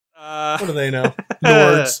What do they know?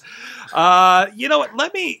 Nerds. You know what?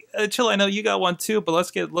 Let me, Chill, I know you got one too, but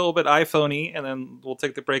let's get a little bit iPhone-y, and then we'll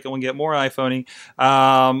take the break and we'll get more iPhone-y.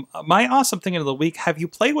 My awesome thing of the week, have you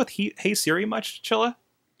played with Hey Siri much, Chilla?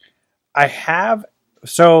 I have.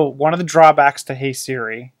 So one of the drawbacks to Hey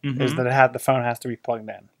Siri is that the phone has to be plugged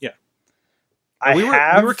in. Yeah. We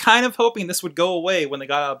were kind of hoping this would go away when they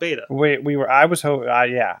got out of beta. I was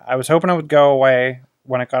hoping it would go away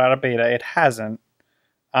when it got out of beta. It hasn't.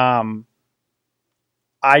 I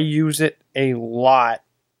use it a lot,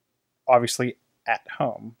 obviously at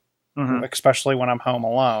home, especially when I'm home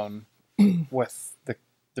alone with the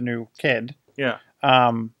new kid. Yeah.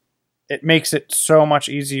 It makes it so much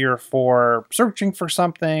easier for searching for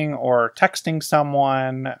something or texting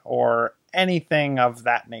someone or anything of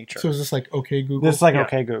that nature. So is this like OK Google? This is like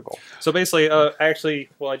OK Google. So basically, I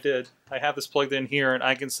have this plugged in here, and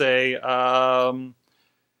I can say,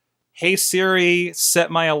 hey Siri,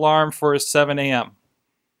 set my alarm for 7 a.m.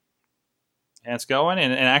 And it's going,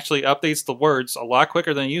 and actually updates the words a lot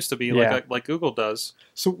quicker than it used to be, like Google does.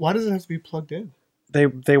 So why does it have to be plugged in?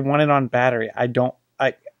 They want it on battery.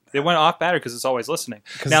 They went off battery because it's always listening.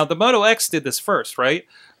 Now the Moto X did this first, right?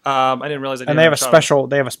 I didn't realize. And they have a special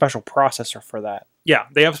processor for that. Yeah,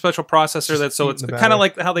 they have a special processor it's kind of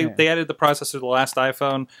like how they added the processor to the last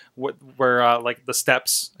iPhone, where like the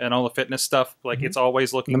steps and all the fitness stuff, like it's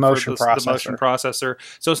always looking for the motion processor,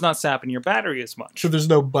 so it's not sapping your battery as much. So there's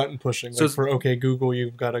no button pushing. So for OK Google,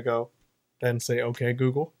 you've got to go then say OK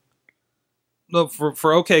Google. No,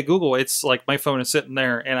 for OK Google, it's like my phone is sitting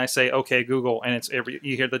there, and I say OK Google, and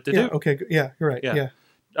you hear the yeah, okay, yeah, you're right, yeah.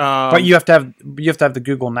 But you have to have the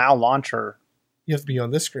Google Now launcher. You have to be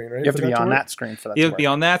on this screen, right? You have to be on that screen for that. You have to be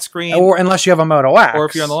on that screen, or unless you have a Moto X, or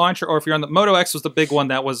if you're on the launcher, or if you're on the Moto X was the big one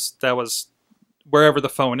that was wherever the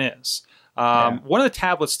phone is. One of the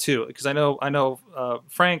tablets too, because I know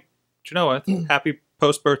Frank Genoa, happy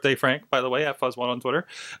post birthday Frank, by the way, at Fuzz1 on Twitter.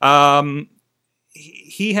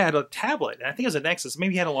 He had a tablet, and I think it was a Nexus.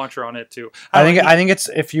 Maybe he had a launcher on it too. I think it's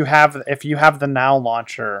if you have the Now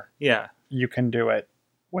launcher, you can do it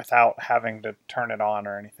without having to turn it on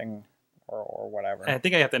or anything or whatever. And I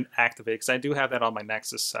think I have to activate because I do have that on my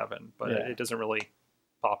Nexus 7, but it doesn't really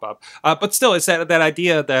pop up. But still, it's that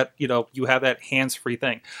idea that you have that hands-free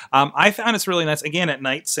thing. I found it's really nice. Again, at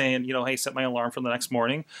night, saying hey, set my alarm for the next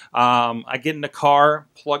morning. I get in the car,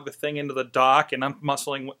 plug the thing into the dock, and I'm I'm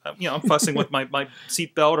fussing with my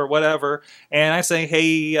seatbelt or whatever, and I say,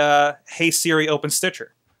 hey Siri, open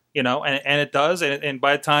Stitcher. And it does, and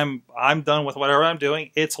by the time I'm done with whatever I'm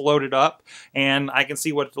doing, it's loaded up, and I can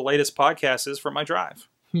see what the latest podcast is for my drive.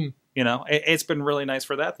 It's been really nice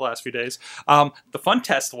for that the last few days. The fun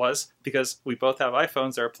test was, because we both have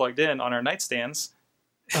iPhones that are plugged in on our nightstands.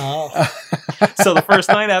 Oh. So the first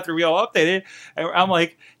night after we all updated, I'm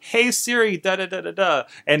like, hey Siri, da-da-da-da-da,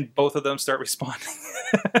 and both of them start responding.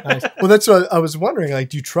 Nice. Well, that's what I was wondering. Like,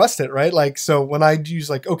 do you trust it, right? Like, so when I use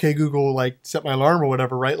like OK Google, like set my alarm or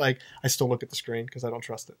whatever, right? Like, I still look at the screen because I don't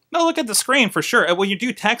trust it. No, look at the screen for sure. When you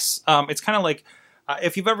do text, it's kind of like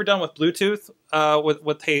if you've ever done with Bluetooth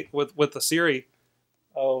with the Siri.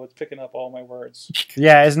 Oh, it's picking up all my words.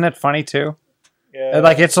 Yeah, isn't it funny too? Yeah,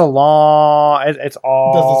 like it's a long. It's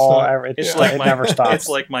all. It's like it never stops. It's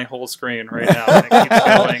like my whole screen right now, and it keeps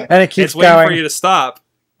going. And it keeps going. Waiting for you to stop,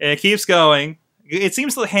 and it keeps going. It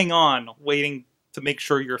seems to hang on, waiting to make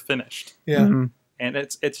sure you're finished. Yeah. Mm-hmm. And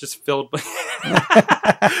it's just filled. All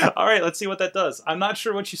right, let's see what that does. I'm not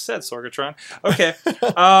sure what you said, Sorgatron. Okay.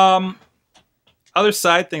 Other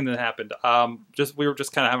side thing that happened. We were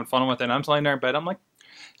just kind of having fun with it. And I'm lying there in bed. I'm like,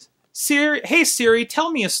 Siri, hey Siri,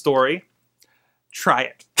 tell me a story. Try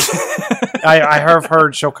it. I have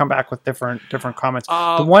heard she'll come back with different comments.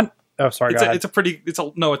 The one. Oh, sorry. It's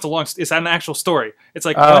an actual story. It's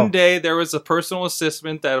like one day there was a personal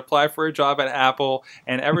assistant that applied for a job at Apple,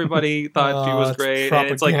 and everybody thought she was great. And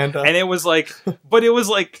it's like, and it was like, but it was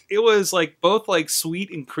like both like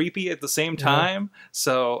sweet and creepy at the same time.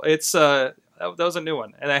 So it's that was a new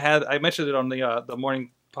one, and I mentioned it on the morning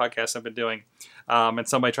podcast I've been doing, and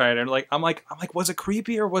somebody tried it, and I'm like, was it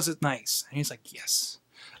creepy or was it nice? And he's like, yes.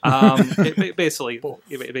 Basically,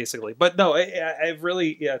 but no, I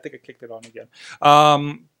really, I think I kicked it on again.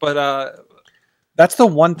 But that's the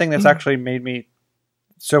one thing that's actually made me.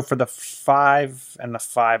 So for the 5 and the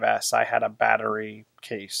 5S, I had a battery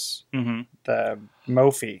case, the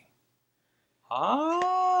Mophie.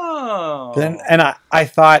 Oh. And I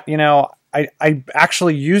thought, I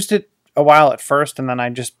actually used it a while at first, and then I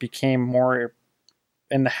just became more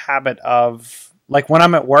in the habit of, like, when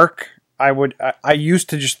I'm at work, I used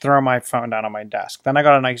to just throw my phone down on my desk. Then I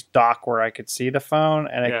got a nice dock where I could see the phone,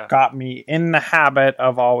 and it got me in the habit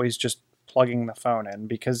of always just plugging the phone in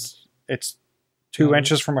because it's 2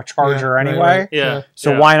 inches from a charger anyway. Yeah.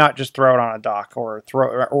 So why not just throw it on a dock or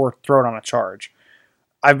throw it on a charge?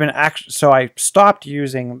 So I stopped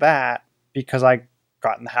using that because I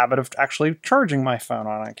got in the habit of actually charging my phone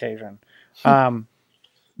on occasion.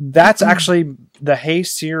 That's actually, the Hey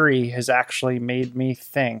Siri has actually made me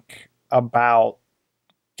think about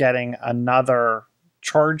getting another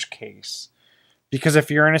charge case. Because if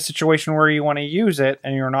you're in a situation where you want to use it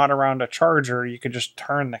and you're not around a charger, you could just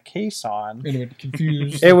turn the case on. And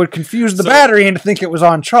it would confuse the battery and think it was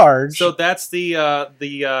on charge. So that's the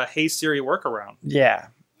Hey Siri workaround. Yeah.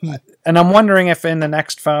 And I'm wondering if in the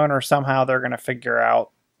next phone or somehow they're going to figure out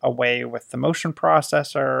a way with the motion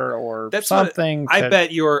processor or something. I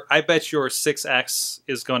bet your 6X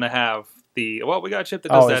is going to have we got a chip that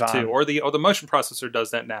does that too, or the motion processor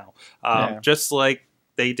does that now. Just like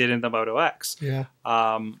they did in the Moto X. Yeah.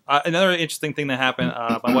 Another interesting thing that happened,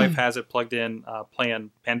 my wife has it plugged in playing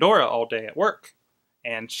Pandora all day at work,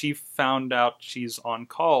 and she found out she's on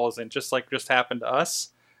calls, and just happened to us.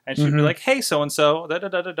 And she'd be like, "Hey, so and so,"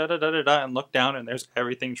 and look down, and there's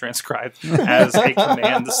everything transcribed as a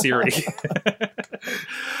command to Siri.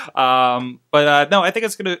 No, I think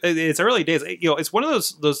it's early days. It's one of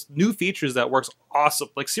those new features that works awesome.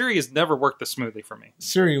 Like Siri has never worked this smoothly for me.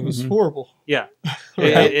 Siri was horrible. Yeah,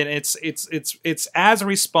 and it's as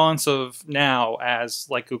responsive now as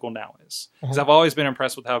like Google Now is. Because I've always been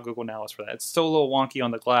impressed with how Google Now is for that. It's still a little wonky on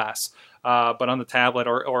the glass. But on the tablet,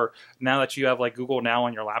 or now that you have like Google Now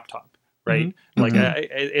on your laptop, right? Like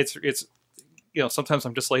it's sometimes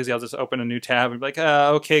I'm just lazy. I'll just open a new tab and be like,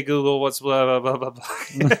 okay, Google, what's blah blah blah blah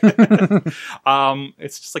blah.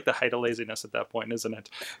 It's just like the height of laziness at that point, isn't it?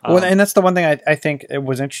 Well, and that's the one thing I think it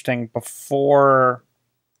was interesting before.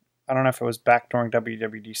 I don't know if it was back during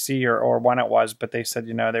WWDC or when it was, but they said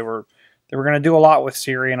they were going to do a lot with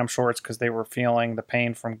Siri, and I'm sure it's because they were feeling the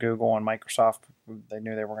pain from Google and Microsoft. They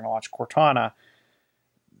knew they were going to launch Cortana.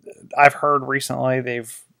 I've heard recently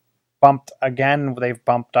they've bumped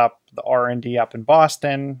up the R&D up in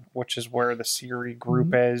Boston, which is where the Siri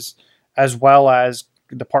group is, as well as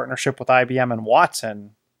the partnership with IBM and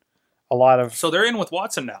Watson. So they're in with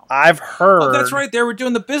Watson now. I've heard. Oh, that's right. They were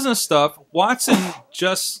doing the business stuff. Watson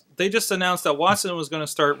just announced that Watson was going to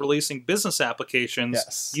start releasing business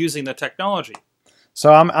applications using the technology.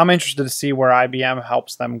 So I'm interested to see where IBM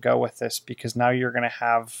helps them go with this, because now you're going to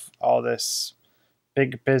have all this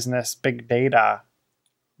big business, big data,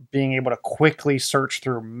 being able to quickly search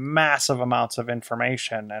through massive amounts of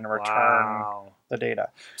information and return the data.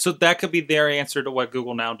 So that could be their answer to what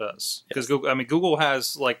Google Now does. Because Google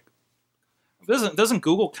has like, doesn't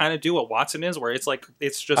Google kind of do what Watson is, where it's like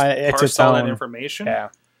it's just parse all that information? Yeah.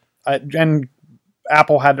 And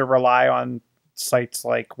Apple had to rely on sites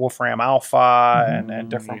like Wolfram Alpha and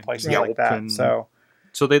different places like that.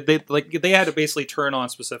 So they had to basically turn on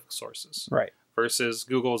specific sources, right? Versus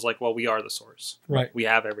Google's like, well, we are the source, right? We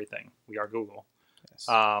have everything. We are Google. Yes.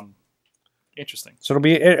 Interesting. So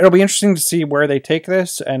it'll be interesting to see where they take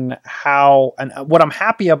this and how. And what I'm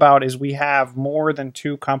happy about is we have more than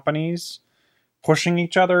 2 companies pushing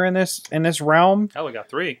each other in this realm. Hell, we got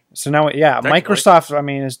 3. So now,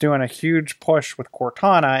 Microsoft, is doing a huge push with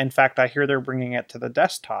Cortana. In fact, I hear they're bringing it to the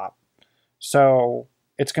desktop. So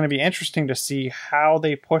it's going to be interesting to see how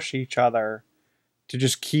they push each other to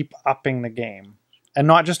just keep upping the game. And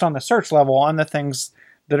not just on the search level, on the things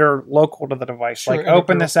that are local to the device, like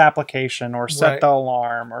open this application or set the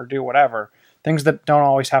alarm or do whatever. Things that don't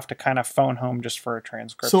always have to kind of phone home just for a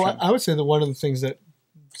transcription. So I would say that one of the things that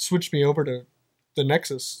switched me over to the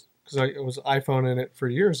Nexus, because it was iPhone in it for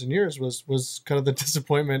years and years, was kind of the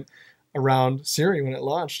disappointment around Siri when it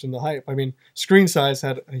launched and the hype. Screen size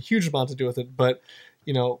had a huge amount to do with it, but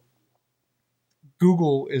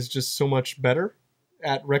Google is just so much better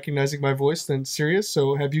at recognizing my voice than Siri is.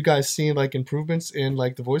 So have you guys seen like improvements in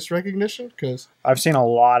like the voice recognition? Because I've seen a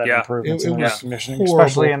lot of improvements in recognition,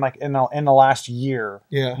 especially in the last year.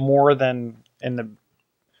 Yeah, more than from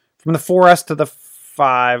the 4S to the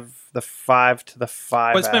 5. The 5 to the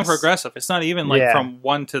 5. But it's been progressive. It's not even like from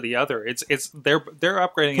one to the other. It's they're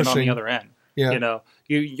upgrading it on the other end. Yeah.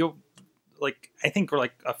 You'll like, I think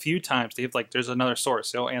like a few times they've like, there's another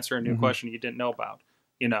source. They'll answer a new question you didn't know about.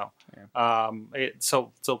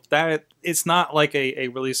 So that it's not like a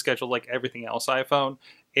release schedule like everything else iPhone.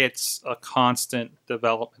 It's a constant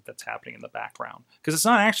development that's happening in the background because it's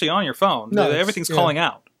not actually on your phone. No, everything's calling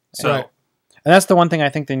out. So, and that's the one thing I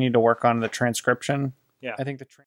think they need to work on, the transcription. Yeah, I think